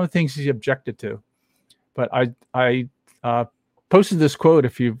 Those were some of the things he objected to. But I posted this quote.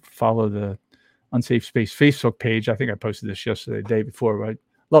 If you follow the Unsafe Space Facebook page, I think I posted this yesterday, the day before, but I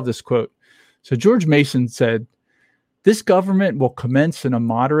love this quote. So George Mason said, "This government will commence in a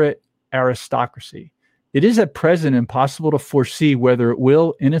moderate aristocracy. It is at present impossible to foresee whether it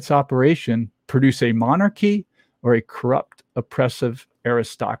will, in its operation, produce a monarchy or a corrupt, oppressive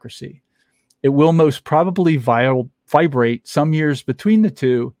aristocracy. It will most probably vibrate some years between the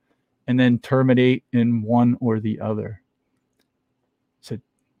two and then terminate in one or the other." So,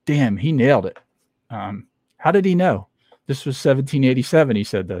 damn, he nailed it. How did he know? This was 1787. He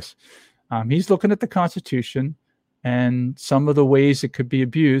said this. He's looking at the Constitution and some of the ways it could be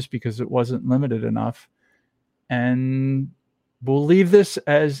abused because it wasn't limited enough. And we'll leave this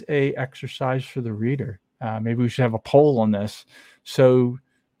as a exercise for the reader. Maybe we should have a poll on this. So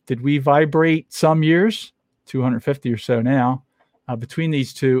did we vibrate some years, 250 or so now, between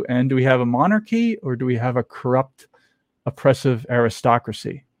these two? And do we have a monarchy or do we have a corrupt, oppressive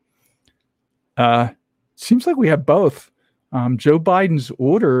aristocracy? Seems like we have both. Joe Biden's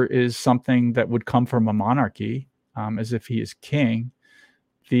order is something that would come from a monarchy, as if he is king.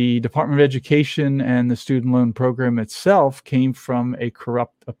 The Department of Education and the student loan program itself came from a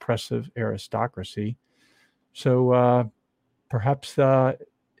corrupt, oppressive aristocracy. So perhaps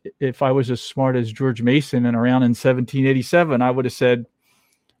if I was as smart as George Mason and around in 1787, I would have said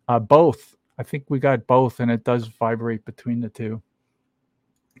both. I think we got both, and it does vibrate between the two.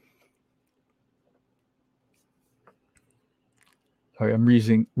 Sorry, I'm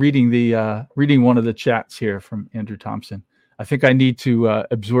reading one of the chats here from Andrew Thompson. I think I need to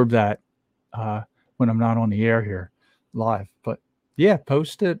absorb that when I'm not on the air here live. But yeah,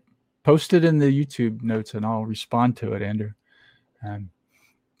 post it in the YouTube notes, and I'll respond to it, Andrew.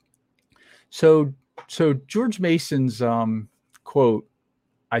 So George Mason's quote,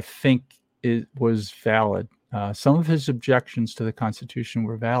 I think it was valid. Some of his objections to the Constitution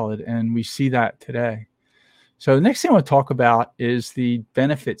were valid, and we see that today. So the next thing I want to talk about is the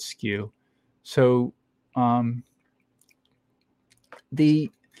benefit skew. So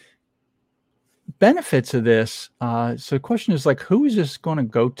the benefits of this, so the question is like, who is this going to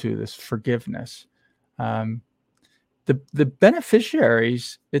go to, this forgiveness? The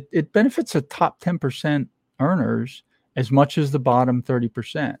beneficiaries, it benefits the top 10% earners as much as the bottom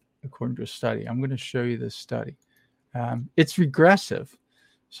 30%, according to a study. I'm going to show you this study. It's regressive.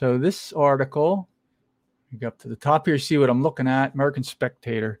 So this article, you go up to the top here, see what I'm looking at, American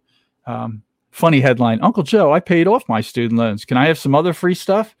Spectator. Funny headline, Uncle Joe, I paid off my student loans. Can I have some other free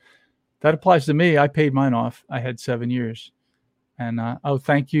stuff? That applies to me. I paid mine off. I had 7 years. And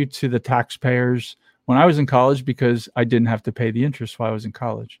thank you to the taxpayers when I was in college, because I didn't have to pay the interest while I was in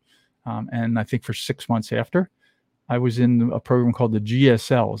college. And I think for 6 months after, I was in a program called the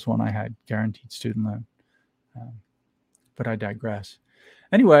GSL, is when I had guaranteed student loan. But I digress.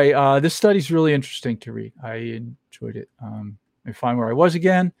 Anyway, this study is really interesting to read. I enjoyed it. Let me find where I was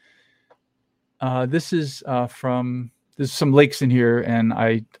again. This is there's some links in here, and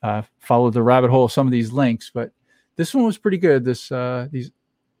I followed the rabbit hole of some of these links, but this one was pretty good. These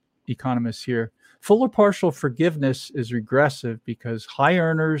economists here. Full or partial forgiveness is regressive because high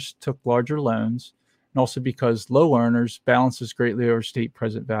earners took larger loans, and also because low earners balances greatly over state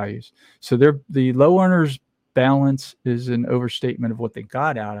present values. So the low earners balance is an overstatement of what they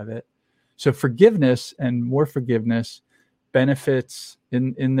got out of it. So forgiveness and more forgiveness benefits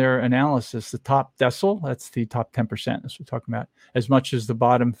in their analysis, the top decile, that's the top 10%, that's what we're talking about, as much as the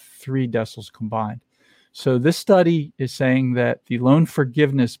bottom 3 deciles combined. So this study is saying that the loan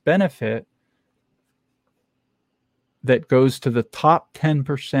forgiveness benefit that goes to the top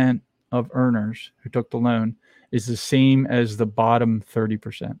 10% of earners who took the loan is the same as the bottom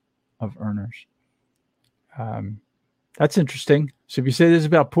 30% of earners. That's interesting. So if you say this is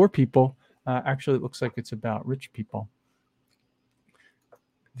about poor people, actually it looks like it's about rich people.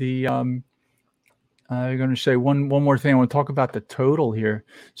 I'm going to say one more thing. I want to talk about the total here.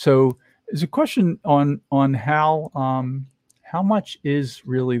 So there's a question on how much is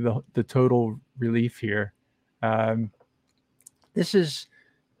really the total relief here. This is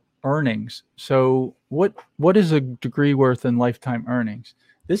earnings. So what is a degree worth in lifetime earnings?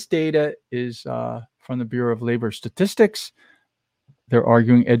 This data is from the Bureau of Labor Statistics. They're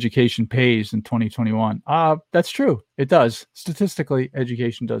arguing education pays in 2021. That's true. It does. Statistically,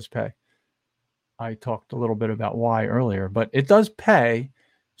 education does pay. I talked a little bit about why earlier, but it does pay.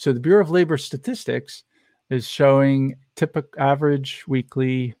 So the Bureau of Labor Statistics is showing typical average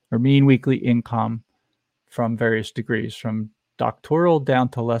weekly or mean weekly income from various degrees, from doctoral down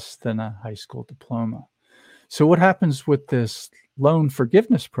to less than a high school diploma. So what happens with this loan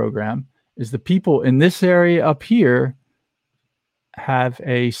forgiveness program is the people in this area up here have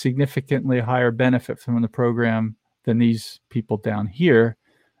a significantly higher benefit from the program than these people down here.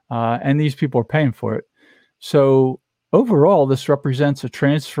 And these people are paying for it. So overall, this represents a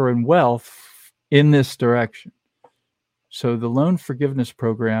transfer in wealth in this direction. So the loan forgiveness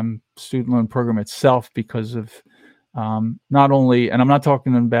program, student loan program itself, because of not only, and I'm not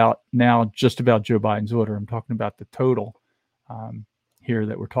talking about now just about Joe Biden's order, I'm talking about the total here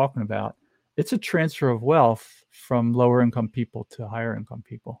that we're talking about. It's a transfer of wealth from lower income people to higher income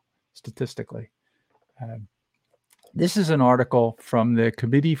people, statistically. This is an article from the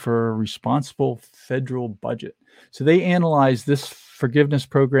Committee for a Responsible Federal Budget. So they analyze this forgiveness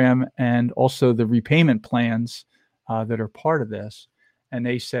program and also the repayment plans that are part of this. And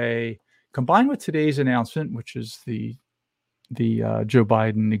they say, combined with today's announcement, which is the Joe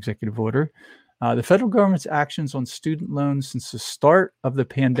Biden executive order, the federal government's actions on student loans since the start of the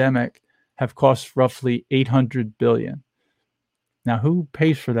pandemic have cost roughly $800 billion. Now, who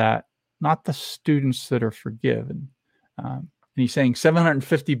pays for that? Not the students that are forgiven. And he's saying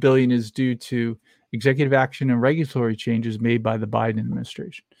 $750 billion is due to executive action and regulatory changes made by the Biden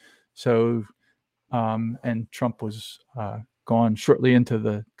administration. So, and Trump was gone shortly into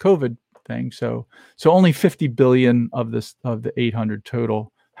the COVID thing. So only 50 billion of the 800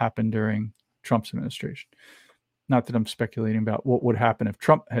 total happened during Trump's administration. Not that I'm speculating about what would happen if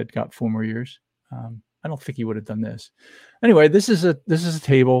Trump had got 4 more years. I don't think he would have done this. Anyway, this is a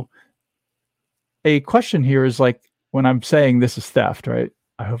table. A question here is like, when I'm saying this is theft, right?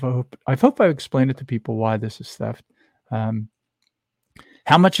 I hope I've explained it to people why this is theft.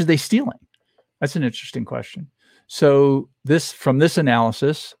 How much are they stealing? That's an interesting question. So from this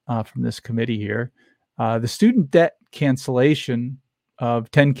analysis, from this committee here, the student debt cancellation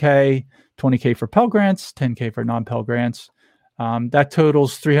of $10K, $20K for Pell Grants, $10K for non-Pell Grants, that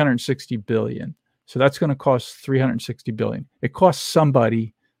totals $360 billion. So that's going to cost 360 billion. It costs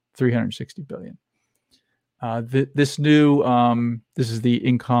somebody 360 billion. This is the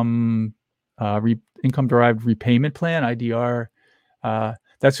income derived repayment plan, IDR.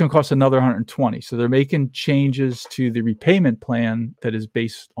 That's going to cost another 120. So they're making changes to the repayment plan that is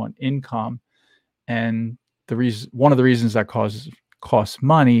based on income. And one of the reasons that costs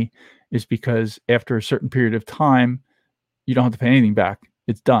money is because after a certain period of time, you don't have to pay anything back.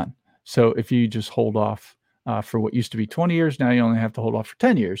 It's done. So if you just hold off for what used to be 20 years, now you only have to hold off for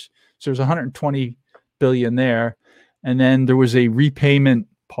 10 years. So there's 120 billion there. And then there was a repayment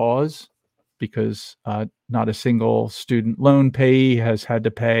pause because not a single student loan payee has had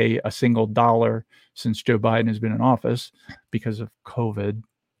to pay a single dollar since Joe Biden has been in office because of COVID.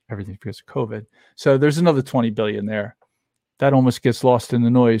 Everything because of COVID. So there's another 20 billion there. That almost gets lost in the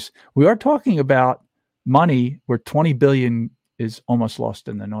noise. We are talking about money where 20 billion is almost lost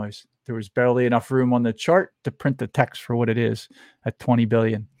in the noise. There was barely enough room on the chart to print the text for what it is at 20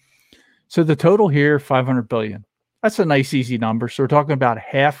 billion. So the total here, 500 billion. That's a nice, easy number. So we're talking about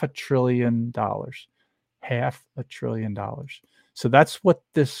 $500 billion. $500 billion. So that's what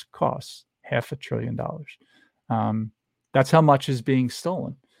this costs, $500 billion. That's how much is being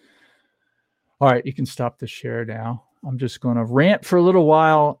stolen. All right, you can stop the share now. I'm just going to rant for a little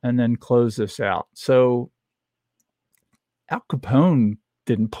while and then close this out. So Al Capone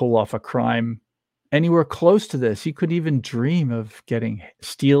didn't pull off a crime anywhere close to this. He couldn't even dream of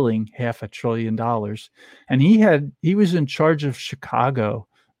stealing $500 billion. And he was in charge of Chicago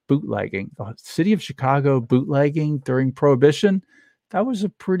bootlegging, the city of Chicago bootlegging during Prohibition. That was a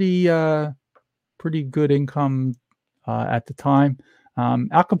pretty good income at the time.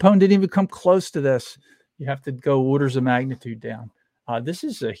 Al Capone didn't even come close to this. You have to go orders of magnitude down. This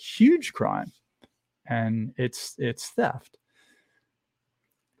is a huge crime, and it's theft.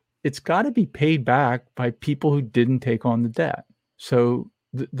 It's got to be paid back by people who didn't take on the debt. So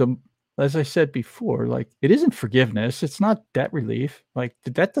the as I said before, like, it isn't forgiveness. It's not debt relief. Like, the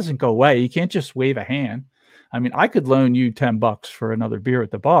debt doesn't go away. You can't just wave a hand. I mean, I could loan you $10 for another beer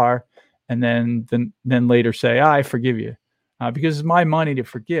at the bar, and then later say, I forgive you. Because it's my money to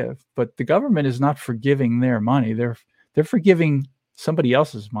forgive, but the government is not forgiving their money. They're forgiving somebody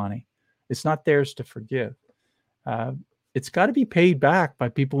else's money. It's not theirs to forgive. It's got to be paid back by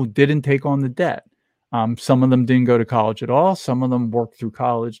people who didn't take on the debt. Some of them didn't go to college at all. Some of them worked through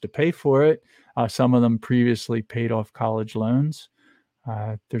college to pay for it. Some of them previously paid off college loans.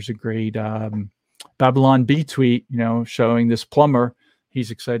 There's a great Babylon Bee tweet, showing this plumber. He's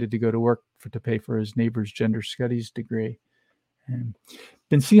excited to go to work to pay for his neighbor's gender studies degree. And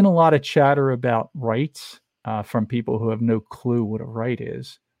been seeing a lot of chatter about rights from people who have no clue what a right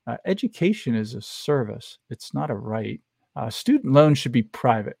is. Education is a service. It's not a right. Student loans should be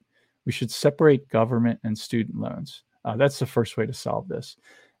private. We should separate government and student loans. That's the first way to solve this.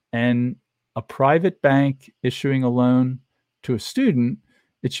 And a private bank issuing a loan to a student,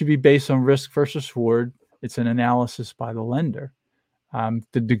 it should be based on risk versus reward. It's an analysis by the lender.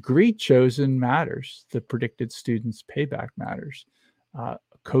 The degree chosen matters. The predicted student's payback matters.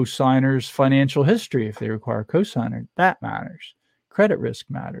 Co-signer's financial history, if they require a co-signer, that matters. Credit risk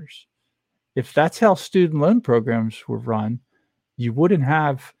matters. If that's how student loan programs were run, you wouldn't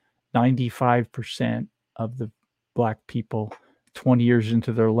have 95% of the Black people 20 years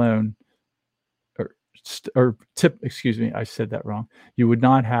into their loan, I said that wrong. You would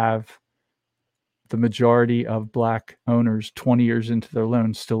not have the majority of Black owners 20 years into their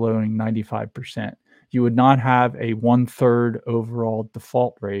loan still owning 95%. You would not have a 1/3 overall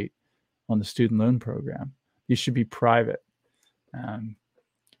default rate on the student loan program. You should be private.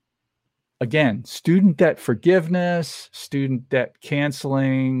 Again, student debt forgiveness, student debt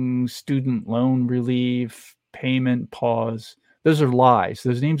canceling, student loan relief, payment pause. Those are lies.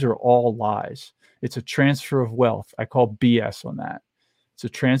 Those names are all lies. It's a transfer of wealth. I call BS on that. It's a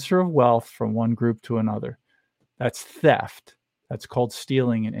transfer of wealth from one group to another. That's theft. That's called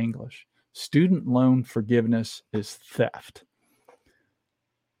stealing in English. Student loan forgiveness is theft.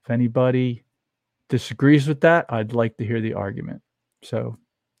 If anybody disagrees with that, I'd like to hear the argument. So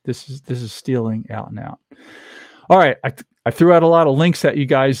this is stealing out and out. All right, I threw out a lot of links at you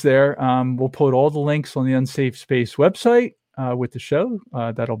guys there. We'll put all the links on the Unsafe Space website with the show.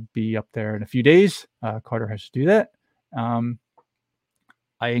 That'll be up there in a few days. Carter has to do that.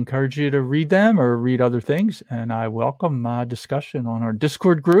 I encourage you to read them or read other things, and I welcome discussion on our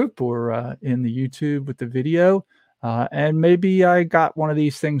Discord group or in the YouTube with the video. And maybe I got one of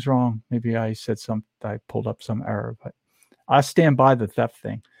these things wrong. Maybe I pulled up some error, but I stand by the theft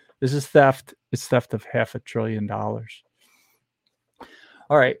thing. This is theft. It's theft of $500 billion. All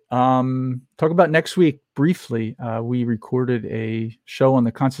All right. Talk about next week briefly. We recorded a show on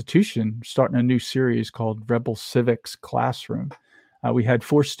the Constitution, starting a new series called Rebel Civics Classroom. We had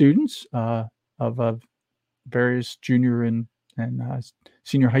 4 students of various junior and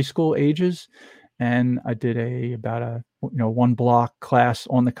senior high school ages, and I did about a 1 block class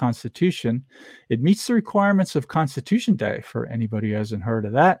on the Constitution. It meets the requirements of Constitution Day for anybody who hasn't heard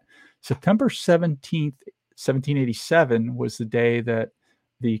of that. September 17th, 1787 was the day that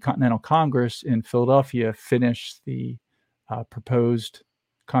the Continental Congress in Philadelphia finished the proposed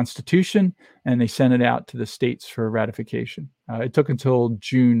Constitution, and they sent it out to the states for ratification. It took until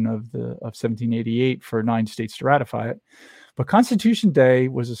June of 1788 for 9 states to ratify it. But Constitution Day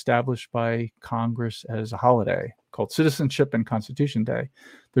was established by Congress as a holiday called Citizenship and Constitution Day.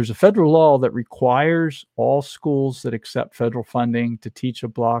 There's a federal law that requires all schools that accept federal funding to teach a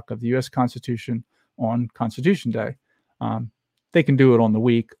block of the U.S. Constitution on Constitution Day. They can do it on the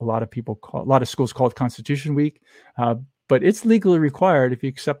week. A lot of schools call it Constitution Week, but it's legally required if you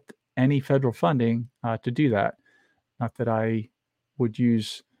accept any federal funding to do that. Not that I would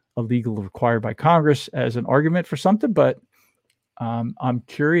use a legal required by Congress as an argument for something, but I'm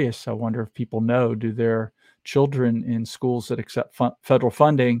curious. I wonder if people know, do their children in schools that accept federal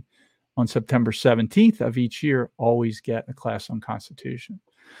funding on September 17th of each year always get a class on Constitution?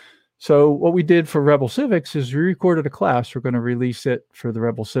 So what we did for Rebel Civics is we recorded a class. We're going to release it for the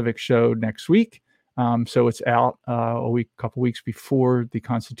Rebel Civics show next week. So it's out a couple weeks before the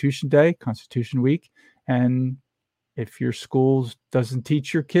Constitution Day, Constitution Week. And if your school doesn't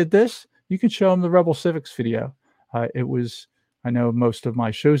teach your kid this, you can show them the Rebel Civics video. I know most of my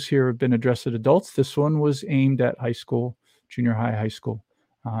shows here have been addressed at adults. This one was aimed at high school, junior high school.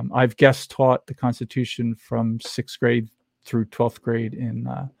 I've guest taught the Constitution from 6th grade through 12th grade in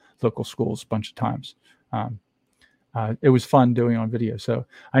local schools a bunch of times. It was fun doing it on video. So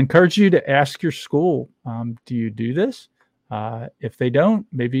I encourage you to ask your school, do you do this? If they don't,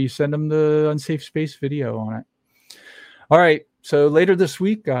 maybe send them the Unsafe Space video on it. All right. So later this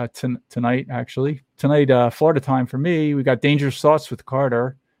week, tonight, Florida time for me, we got Dangerous Thoughts with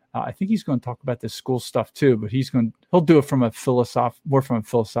Carter. I think he's going to talk about this school stuff too, but he'll do it from more from a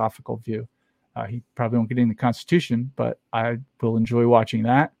philosophical view. He probably won't get into the Constitution, but I will enjoy watching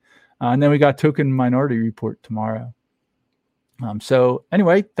that. And then we got Token Minority Report tomorrow. So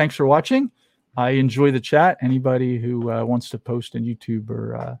anyway, thanks for watching. I enjoy the chat. Anybody who wants to post on YouTube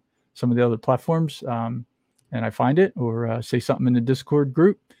or some of the other platforms, and I find it, or say something in the Discord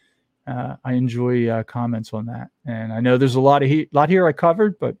group, I enjoy comments on that. And I know there's a lot here I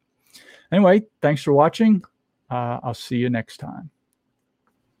covered, but anyway, thanks for watching. I'll see you next time.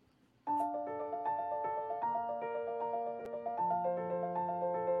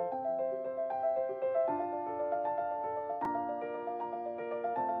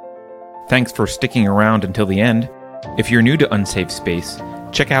 Thanks for sticking around until the end. If you're new to Unsafe Space,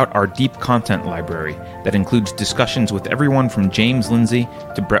 check out our deep content library that includes discussions with everyone from James Lindsay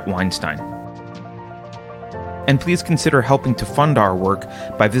to Brett Weinstein. And please consider helping to fund our work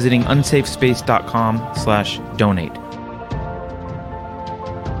by visiting unsafespace.com/donate.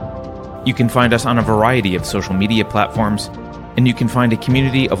 You can find us on a variety of social media platforms, and you can find a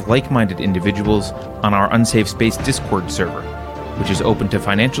community of like-minded individuals on our Unsafe Space Discord server, which is open to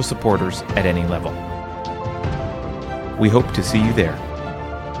financial supporters at any level. We hope to see you there.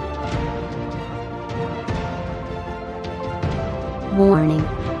 Warning.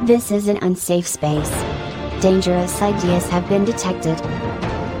 This is an unsafe space. Dangerous ideas have been detected.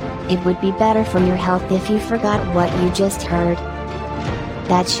 It would be better for your health if you forgot what you just heard.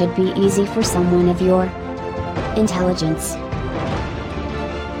 That should be easy for someone of your intelligence.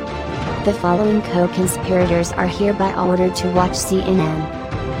 The following co-conspirators are hereby ordered to watch CNN.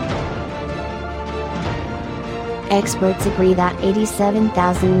 Experts agree that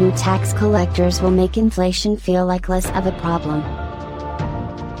 87,000 new tax collectors will make inflation feel like less of a problem.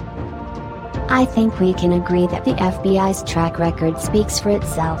 I think we can agree that the FBI's track record speaks for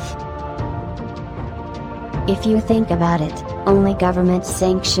itself. If you think about it, only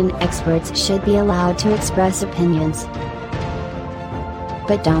government-sanctioned experts should be allowed to express opinions.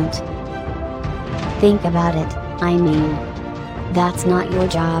 But don't. Think about it, I mean. That's not your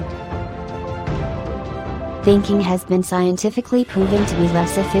job. Thinking has been scientifically proven to be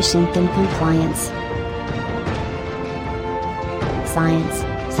less efficient than compliance. Science,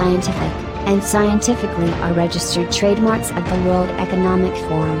 scientific, and scientifically are registered trademarks of the World Economic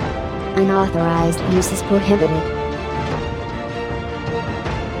Forum. Unauthorized use is prohibited.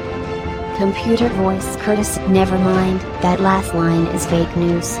 Computer voice courtesy. Never mind, that last line is fake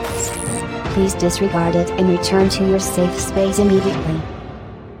news. Please disregard it and return to your safe space immediately.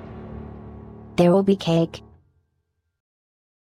 There will be cake,